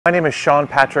My name is Sean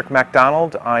Patrick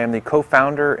MacDonald. I am the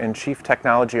co-founder and chief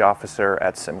technology officer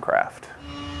at SimCraft.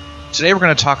 Today we're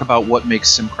going to talk about what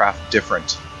makes SimCraft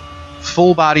different.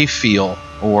 Full body feel,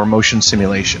 or motion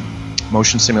simulation.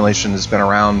 Motion simulation has been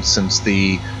around since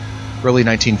the early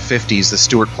 1950s. The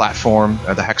Stewart platform,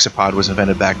 the hexapod, was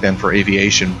invented back then for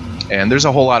aviation. And there's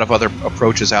a whole lot of other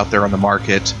approaches out there on the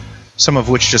market, some of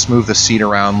which just move the seat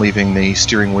around, leaving the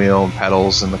steering wheel and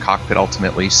pedals and the cockpit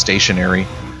ultimately stationary.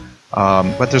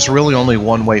 But there's really only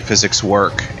one way physics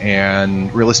work,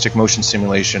 and realistic motion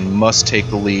simulation must take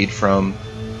the lead from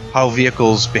how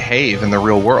vehicles behave in the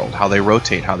real world, how they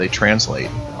rotate, how they translate.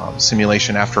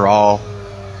 Simulation, after all,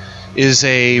 is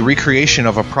a recreation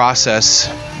of a process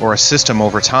or a system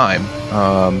over time.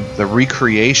 The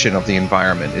recreation of the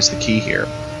environment is the key here.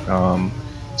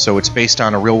 So it's based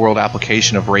on a real-world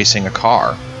application of racing a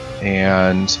car,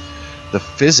 and the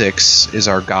physics is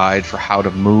our guide for how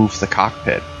to move the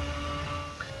cockpit.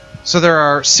 So there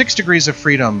are 6 degrees of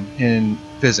freedom in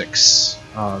physics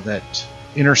that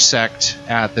intersect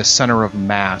at the center of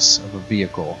mass of a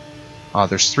vehicle.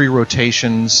 There's 3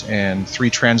 rotations and 3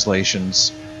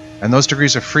 translations, and those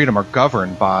degrees of freedom are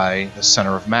governed by the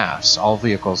center of mass. All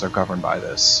vehicles are governed by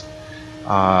this.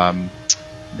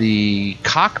 The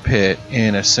cockpit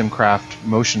in a SimCraft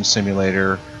motion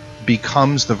simulator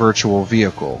becomes the virtual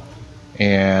vehicle,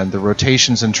 and the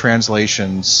rotations and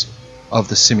translations of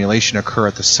the simulation occur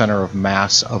at the center of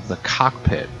mass of the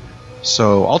cockpit.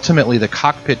 So ultimately the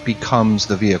cockpit becomes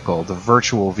the vehicle, the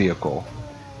virtual vehicle,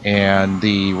 and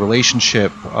the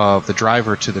relationship of the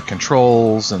driver to the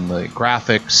controls and the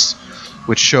graphics,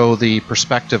 which show the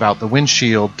perspective out the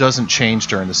windshield, doesn't change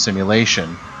during the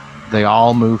simulation. They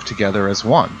all move together as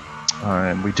one.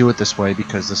 And we do it this way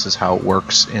because this is how it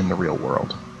works in the real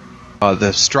world.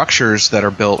 The structures that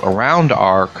are built around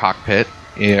our cockpit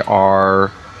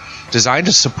are designed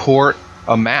to support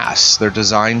a mass. They're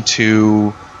designed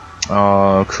to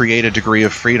create a degree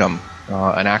of freedom,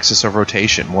 an axis of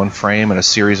rotation, one frame and a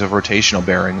series of rotational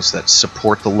bearings that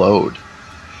support the load.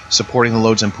 Supporting the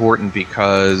load is important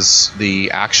because the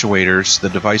actuators, the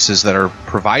devices that are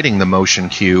providing the motion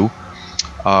cue,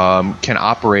 can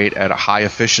operate at a high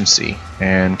efficiency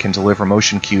and can deliver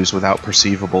motion cues without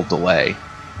perceivable delay.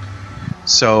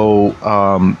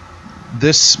 So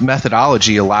this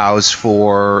methodology allows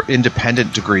for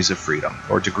independent degrees of freedom,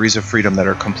 or degrees of freedom that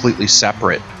are completely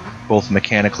separate, both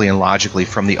mechanically and logically,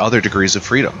 from the other degrees of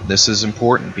freedom. This is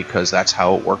important because that's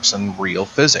how it works in real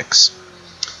physics.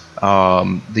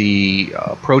 The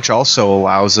approach also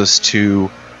allows us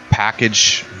to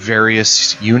package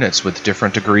various units with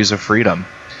different degrees of freedom.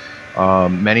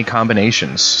 Many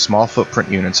combinations, small footprint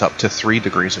units up to 3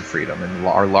 degrees of freedom, and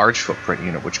our large footprint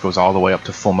unit, which goes all the way up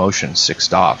to full motion, 6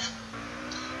 DOF.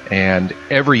 And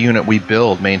every unit we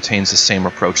build maintains the same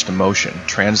approach to motion,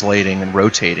 translating and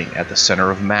rotating at the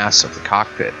center of mass of the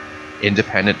cockpit,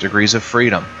 independent degrees of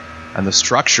freedom. And the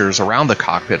structures around the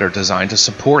cockpit are designed to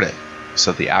support it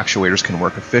so that the actuators can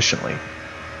work efficiently.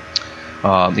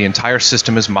 The entire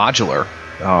system is modular,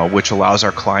 which allows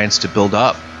our clients to build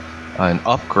up and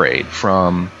upgrade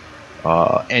from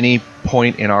any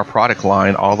point in our product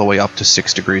line all the way up to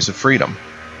 6 degrees of freedom.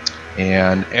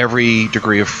 And every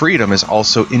degree of freedom is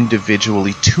also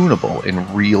individually tunable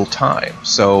in real time.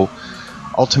 So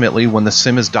ultimately, when the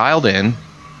sim is dialed in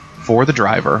for the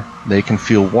driver, they can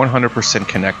feel 100%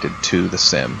 connected to the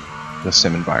sim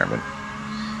environment.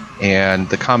 And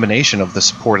the combination of the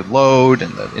supported load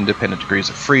and the independent degrees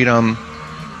of freedom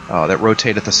that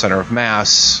rotate at the center of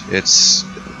mass, it's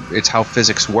how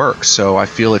physics works. So I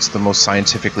feel it's the most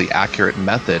scientifically accurate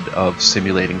method of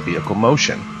simulating vehicle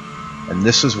motion. And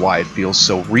this is why it feels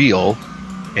so real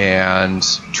and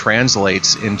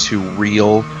translates into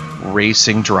real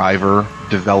racing driver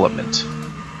development.